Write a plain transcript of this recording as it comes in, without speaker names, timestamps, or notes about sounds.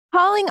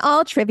Calling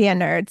all trivia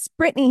nerds,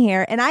 Brittany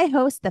here, and I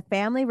host the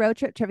Family Road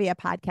Trip Trivia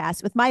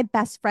Podcast with my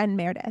best friend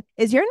Meredith.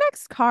 Is your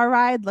next car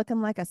ride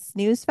looking like a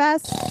snooze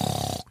fest?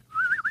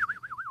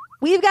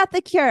 We've got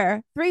the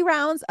cure. 3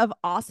 rounds of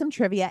awesome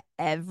trivia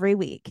every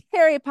week.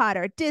 Harry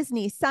Potter,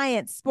 Disney,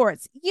 science,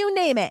 sports, you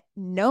name it.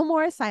 No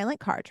more silent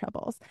car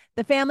troubles.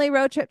 The Family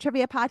Road Trip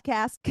Trivia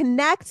Podcast.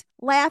 Connect,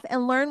 laugh,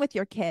 and learn with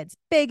your kids,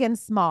 big and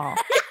small.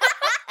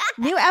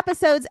 New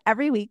episodes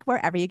every week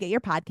wherever you get your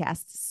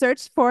podcasts.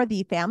 Search for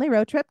the Family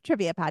Road Trip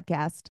Trivia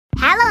Podcast.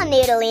 Hello,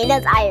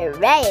 Noodleinas. Are you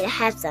ready to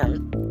have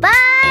some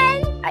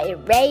fun? Are you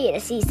ready to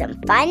see some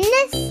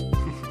funness?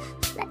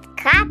 Let's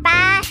clap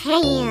our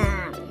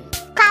hands.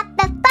 Clap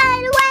the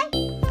fun away.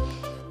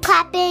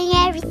 Clapping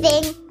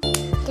everything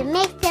to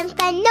make some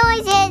fun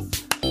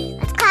noises.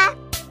 Let's clap.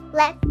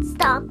 Let's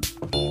stomp.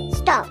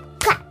 Stomp,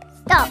 clap,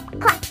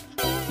 stomp, clap.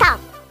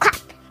 Stomp, clap,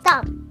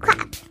 stomp,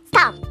 clap.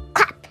 Stomp,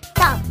 clap,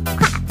 stomp,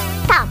 clap.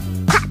 Stomp,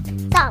 clap,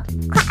 stomp,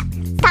 clap.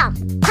 Stomp,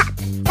 clap,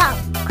 stomp,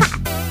 clap.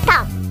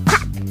 Stomp,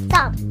 clap,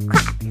 stomp,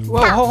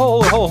 clap.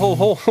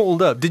 Whoa,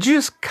 hold up. Did you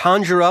just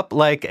conjure up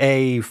like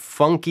a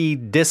funky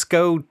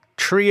disco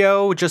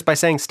trio just by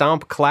saying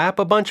stomp, clap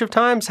a bunch of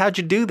times? How'd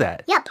you do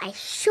that? Yep, I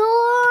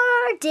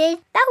sure did.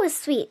 That was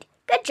sweet.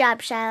 Good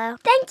job, Shiloh.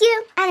 Thank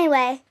you.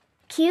 Anyway,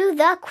 cue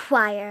the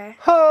choir.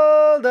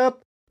 Hold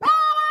up.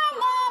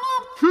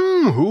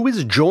 Who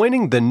is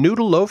joining the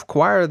Noodle Loaf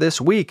Choir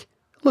this week?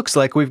 Looks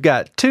like we've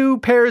got 2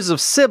 pairs of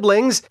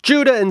siblings,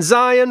 Judah and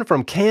Zion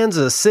from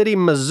Kansas City,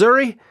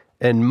 Missouri,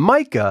 and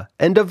Micah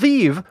and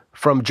Aviv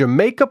from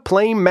Jamaica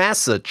Plain,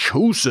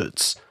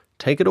 Massachusetts.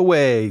 Take it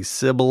away,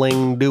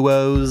 sibling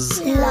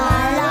duos. La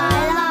la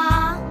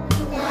la,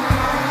 la,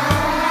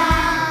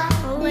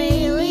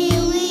 wee wee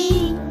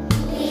wee.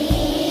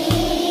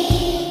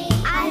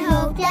 I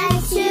hope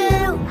that you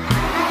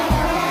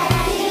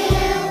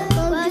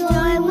will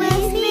join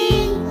with me.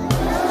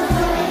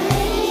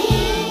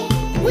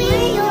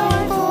 With your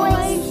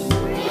voice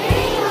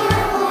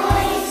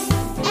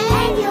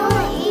and your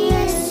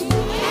ears.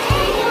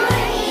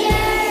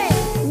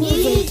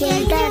 Music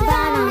is the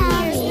bottom.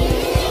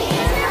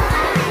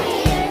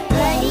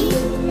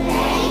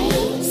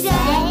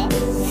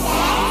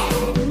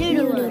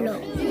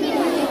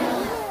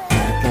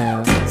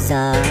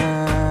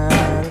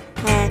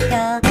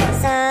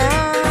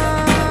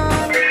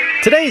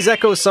 Today's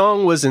Echo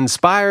Song was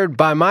inspired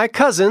by my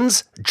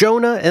cousins,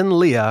 Jonah and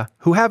Leah,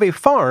 who have a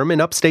farm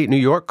in upstate New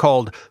York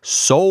called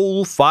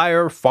Soul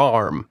Fire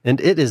Farm, and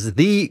it is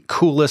the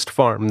coolest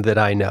farm that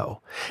I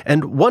know.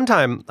 And one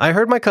time, I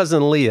heard my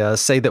cousin Leah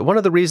say that one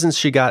of the reasons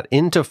she got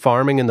into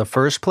farming in the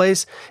first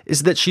place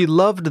is that she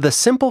loved the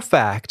simple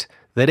fact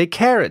that a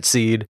carrot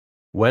seed,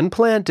 when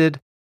planted,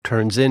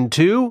 turns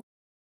into,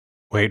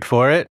 wait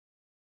for it,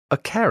 a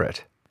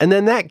carrot. And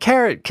then that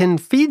carrot can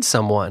feed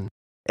someone.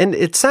 And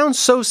it sounds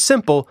so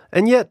simple,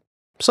 and yet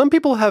some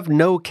people have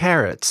no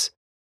carrots.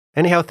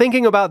 Anyhow,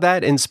 thinking about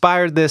that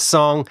inspired this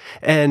song,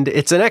 and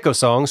it's an echo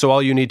song, so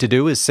all you need to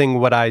do is sing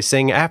what I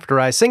sing after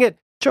I sing it.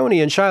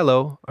 Joni and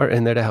Shiloh are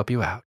in there to help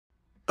you out.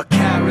 A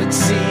carrot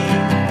seed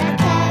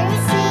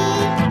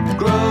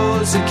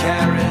grows a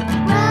carrot,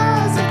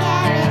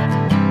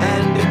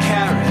 and a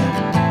carrot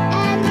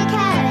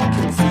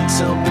can feed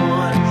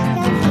someone.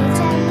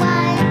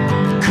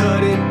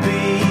 Could it be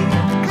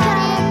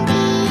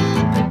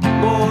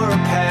more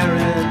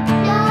apparent?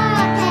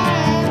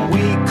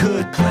 We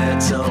could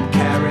plant some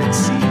carrot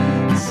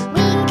seeds.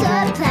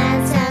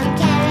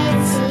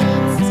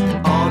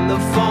 On the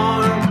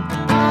farm.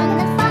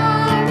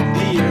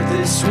 The earth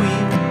is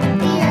sweet.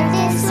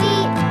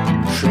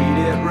 Treat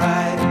it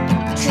right.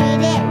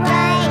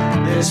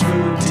 There's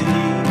food to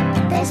eat.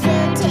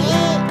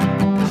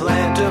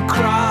 Plant a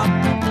crop.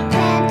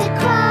 Tend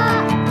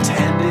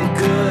it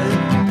good.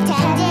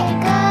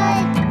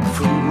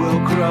 Food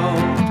will grow.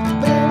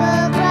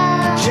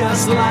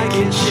 Just like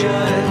it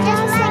should.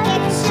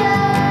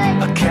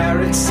 A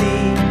carrot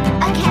seed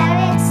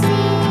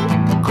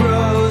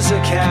grows a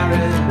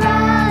carrot,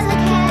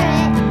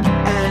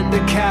 and a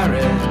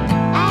carrot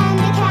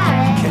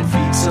can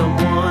feed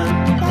someone.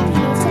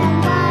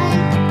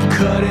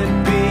 Could it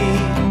be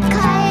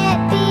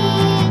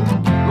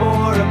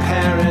more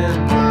apparent?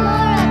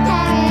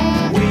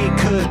 We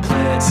could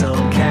plant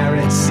some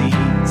carrot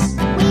seeds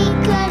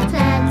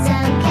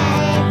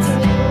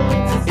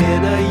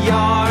in a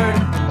yard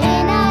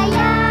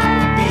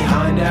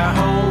behind our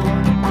home.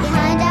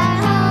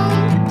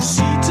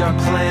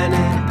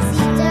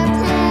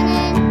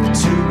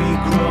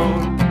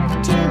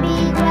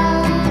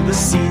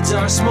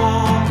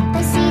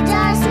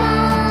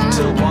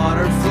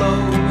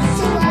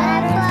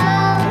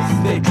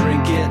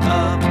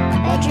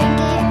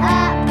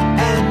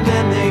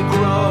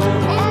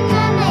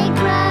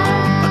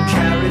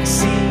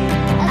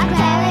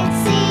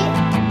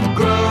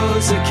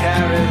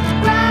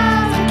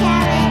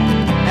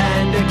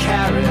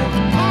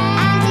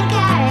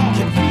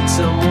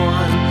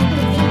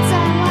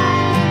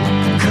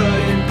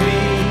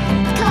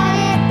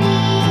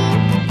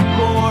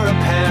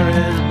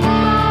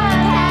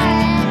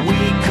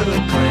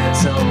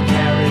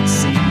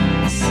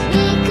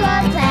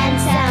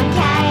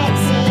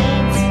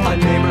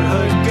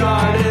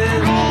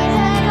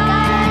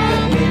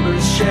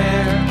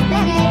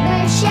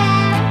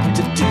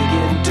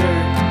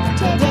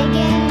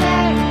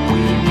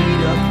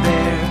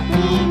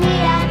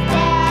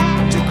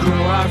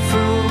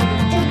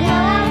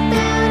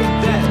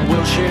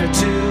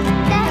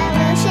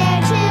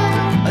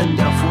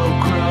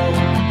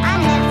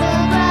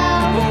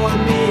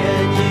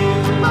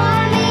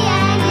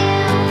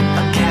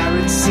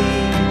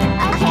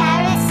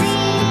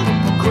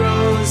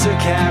 Rolls a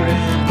carrot.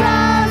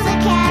 Rolls a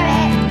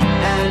carrot.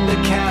 And a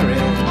carrot.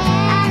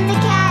 And a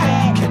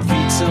carrot. Can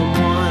feed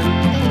someone.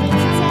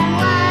 Feed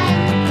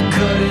someone.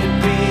 Could it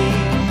be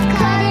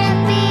Could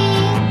it be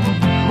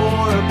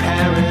more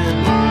apparent?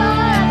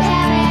 more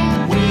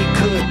apparent? We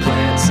could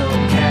plant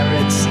some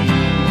carrot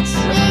seeds.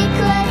 We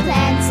could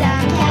plant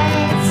some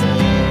carrot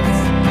seeds.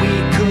 We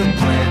could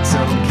plant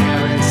some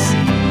carrot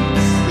seeds.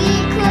 We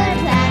could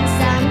plant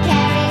some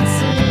carrot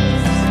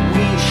seeds.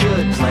 We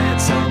should plant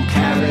some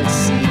carrot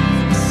seeds.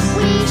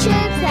 We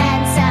should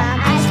plant some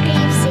ice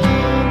cream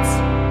seeds.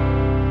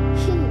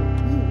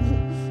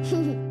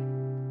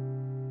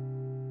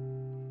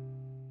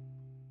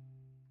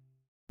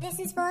 This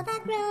is for the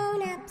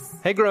grown-ups.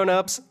 Hey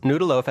grown-ups,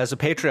 Noodleloaf has a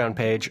Patreon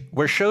page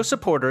where show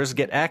supporters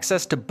get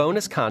access to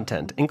bonus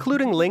content,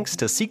 including links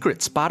to secret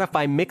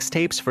Spotify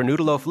mixtapes for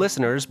Noodleloaf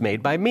listeners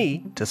made by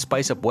me to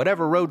spice up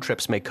whatever road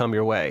trips may come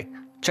your way.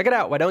 Check it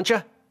out, why don't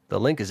you? The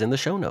link is in the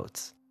show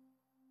notes.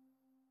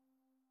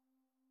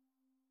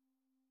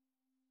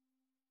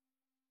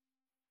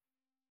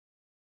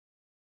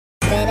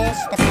 Finish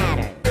the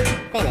pattern.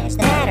 Finish the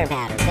pattern.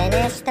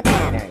 Finish the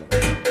pattern.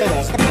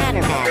 Finish the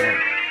pattern.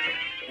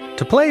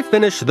 To play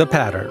Finish the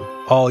Pattern,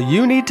 all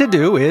you need to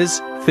do is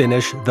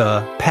finish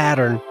the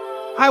pattern.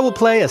 I will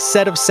play a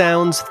set of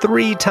sounds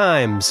 3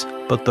 times,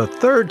 but the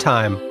third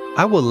time,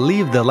 I will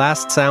leave the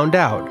last sound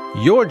out.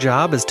 Your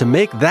job is to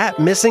make that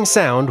missing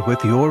sound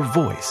with your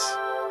voice.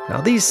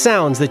 Now, these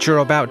sounds that you're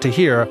about to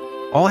hear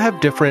all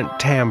have different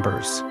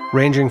timbres,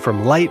 ranging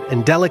from light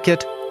and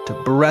delicate to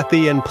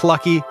breathy and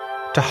plucky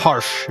to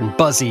harsh and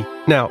buzzy.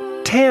 Now,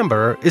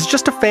 timbre is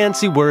just a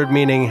fancy word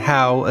meaning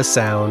how a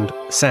sound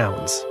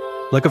sounds.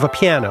 Like if a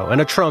piano and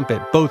a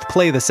trumpet both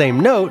play the same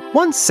note,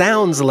 one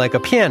sounds like a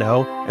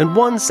piano and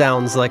one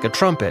sounds like a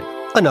trumpet.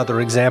 Another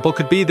example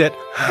could be that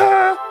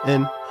ha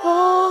and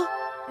ha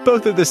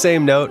both are the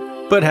same note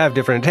but have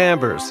different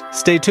timbres.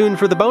 Stay tuned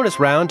for the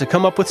bonus round to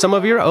come up with some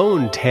of your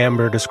own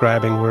timbre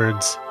describing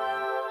words.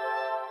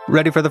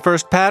 Ready for the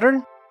first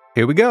pattern?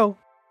 Here we go.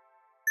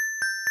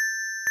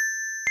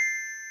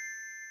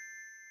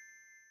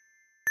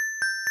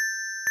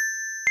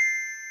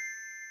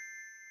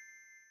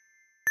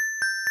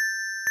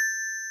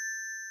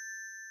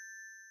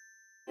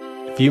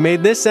 If you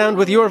made this sound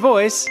with your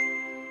voice,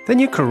 then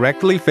you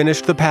correctly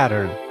finished the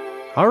pattern.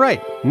 All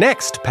right,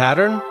 next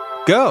pattern,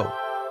 go.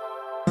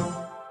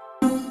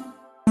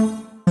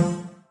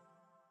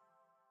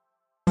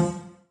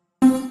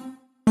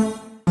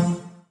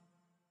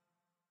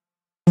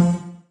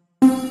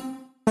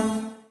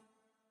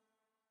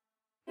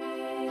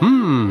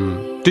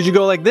 Did you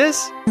go like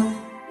this?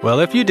 Well,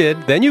 if you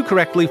did, then you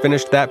correctly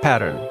finished that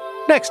pattern.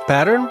 Next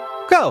pattern,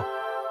 go.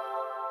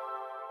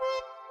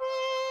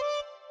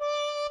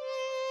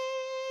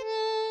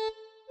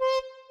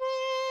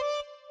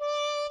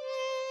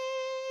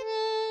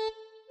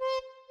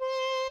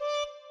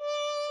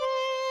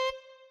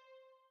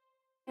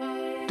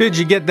 Did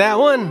you get that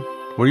one?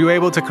 Were you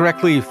able to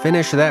correctly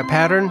finish that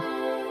pattern?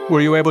 Were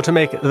you able to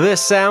make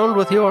this sound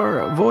with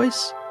your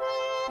voice?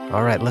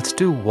 All right, let's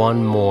do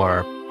one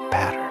more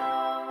pattern.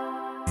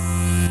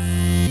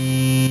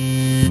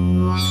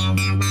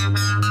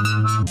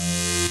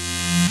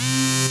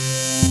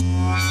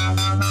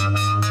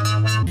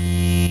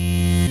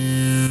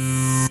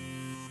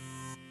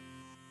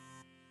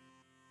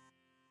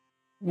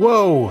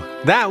 Whoa,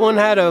 that one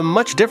had a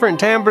much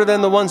different timbre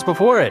than the ones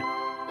before it.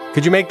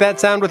 Could you make that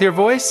sound with your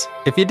voice?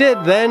 If you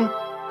did, then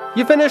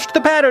you finished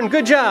the pattern.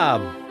 Good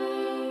job!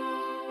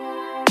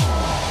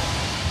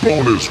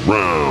 Bonus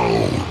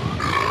round.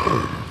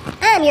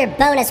 I'm your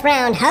bonus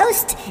round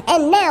host,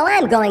 and now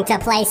I'm going to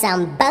play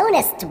some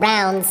bonus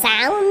round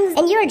sounds.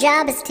 And your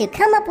job is to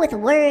come up with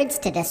words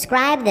to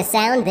describe the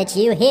sound that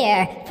you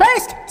hear.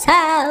 First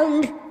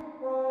sound.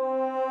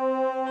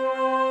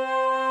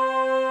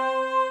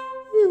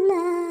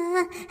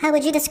 How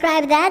would you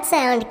describe that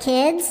sound,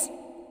 kids?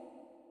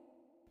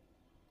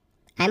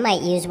 I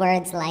might use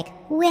words like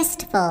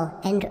wistful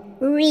and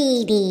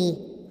reedy.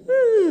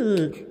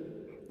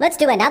 Let's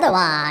do another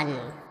one.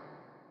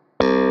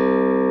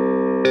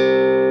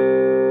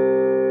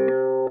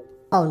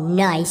 Oh,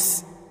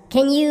 nice.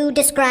 Can you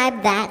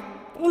describe that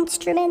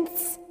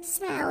instrument's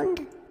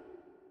sound?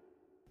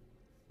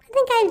 I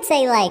think I'd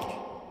say like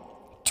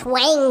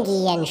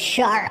twangy and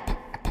sharp.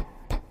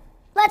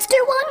 Let's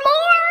do one more.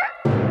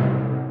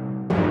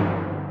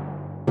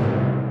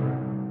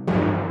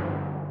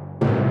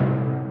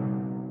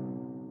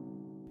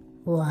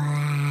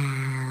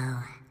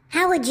 Wow.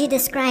 How would you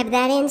describe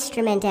that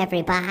instrument,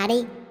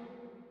 everybody?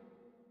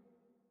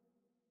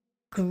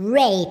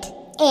 Great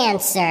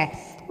answer.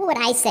 What would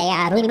I say?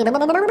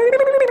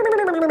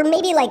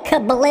 Maybe like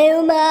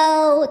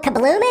kabloomish?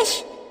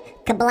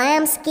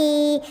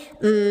 Kablamski?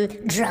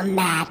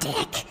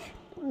 Dramatic.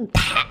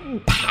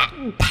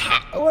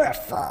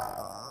 Powerful.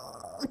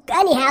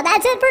 Anyhow,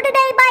 that's it for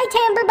today. Bye,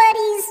 timbre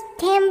buddies.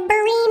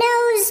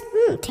 Tamburinos?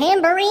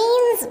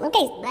 Tambourines?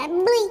 Okay,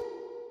 bleep.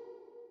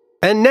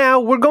 And now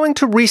we're going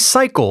to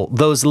recycle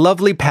those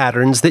lovely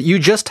patterns that you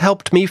just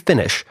helped me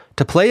finish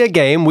to play a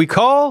game we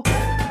call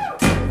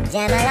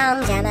Jam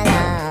along, jam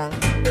along.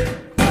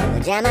 Oh,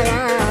 jam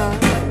along.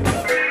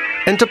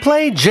 And to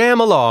play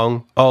Jam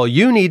Along, all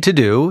you need to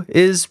do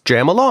is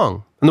jam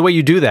along. And the way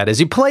you do that is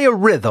you play a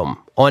rhythm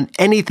on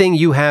anything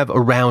you have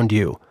around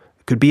you.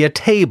 It could be a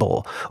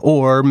table,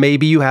 or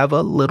maybe you have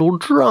a little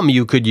drum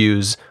you could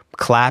use.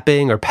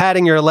 Clapping or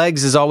patting your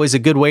legs is always a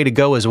good way to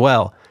go as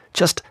well.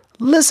 Just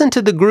listen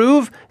to the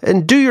groove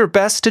and do your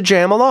best to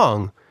jam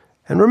along.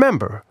 And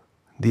remember,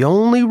 the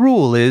only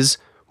rule is,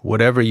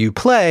 whatever you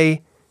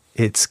play,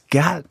 it's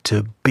got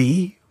to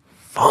be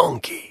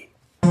funky.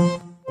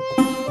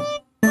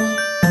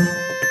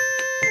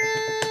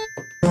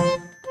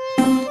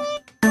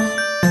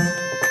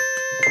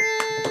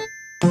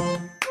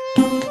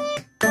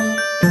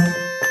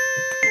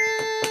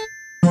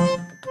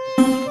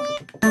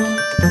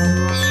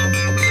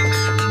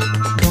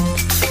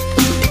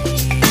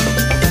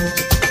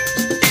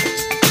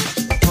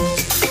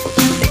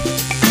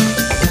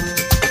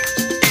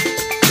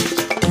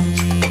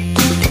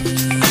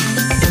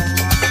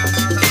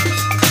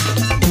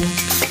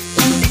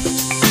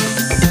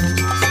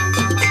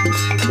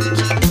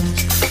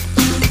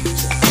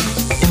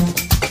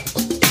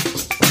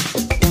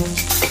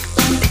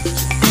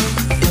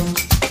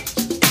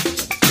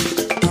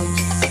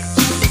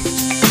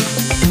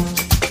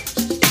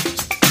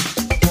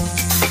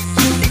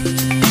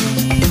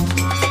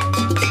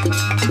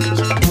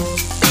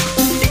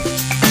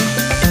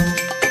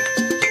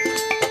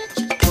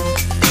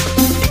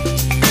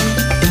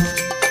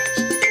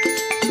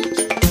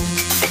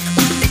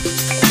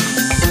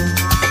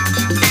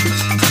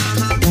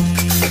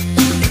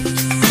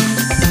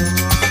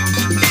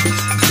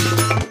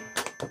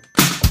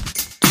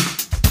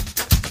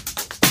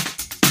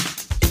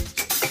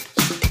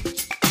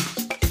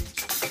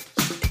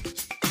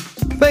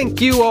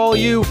 Thank you, all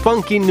you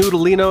funky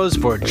noodleinos,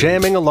 for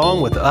jamming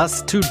along with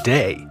us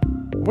today.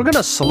 We're going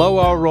to slow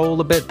our roll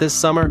a bit this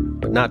summer,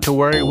 but not to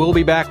worry, we'll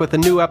be back with a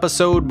new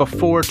episode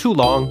before too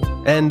long,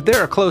 and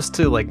there are close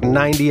to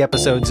 90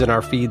 episodes in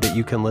our feed that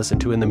you can listen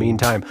to in the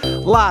meantime.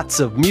 Lots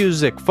of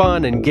music,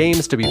 fun, and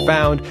games to be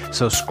found,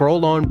 so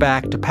scroll on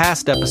back to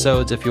past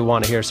episodes if you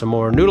want to hear some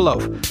more Noodle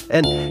Loaf.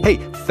 And hey,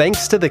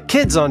 thanks to the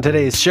kids on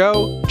today's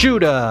show,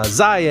 Judah,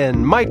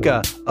 Zion,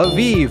 Micah,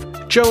 Aviv,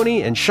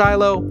 Joni, and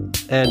Shiloh,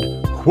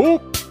 and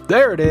whoop!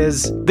 There it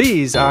is.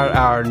 These are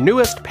our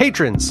newest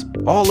patrons,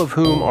 all of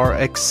whom are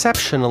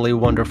exceptionally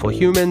wonderful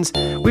humans.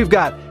 We've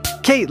got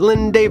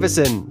Caitlin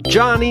Davison,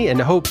 Johnny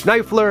and Hope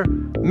Neifler,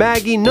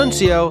 Maggie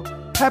Nuncio,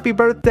 happy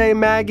birthday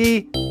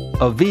Maggie,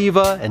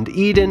 Aviva and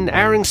Eden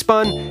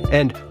Aringspun,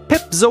 and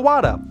Pip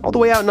Zawada, all the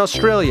way out in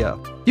Australia.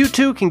 You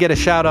too can get a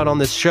shout out on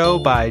this show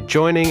by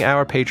joining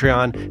our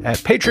Patreon at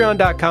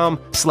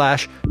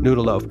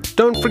patreon.com/noodleloaf.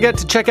 Don't forget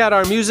to check out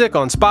our music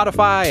on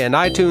Spotify and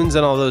iTunes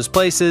and all those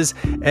places,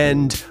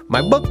 and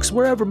my books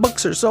wherever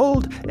books are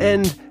sold,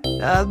 and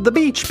the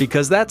beach,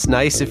 because that's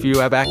nice if you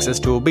have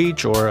access to a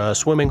beach or a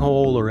swimming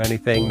hole or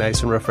anything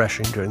nice and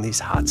refreshing during these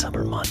hot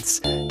summer months.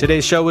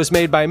 Today's show was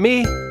made by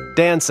me,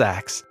 Dan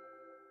Sachs.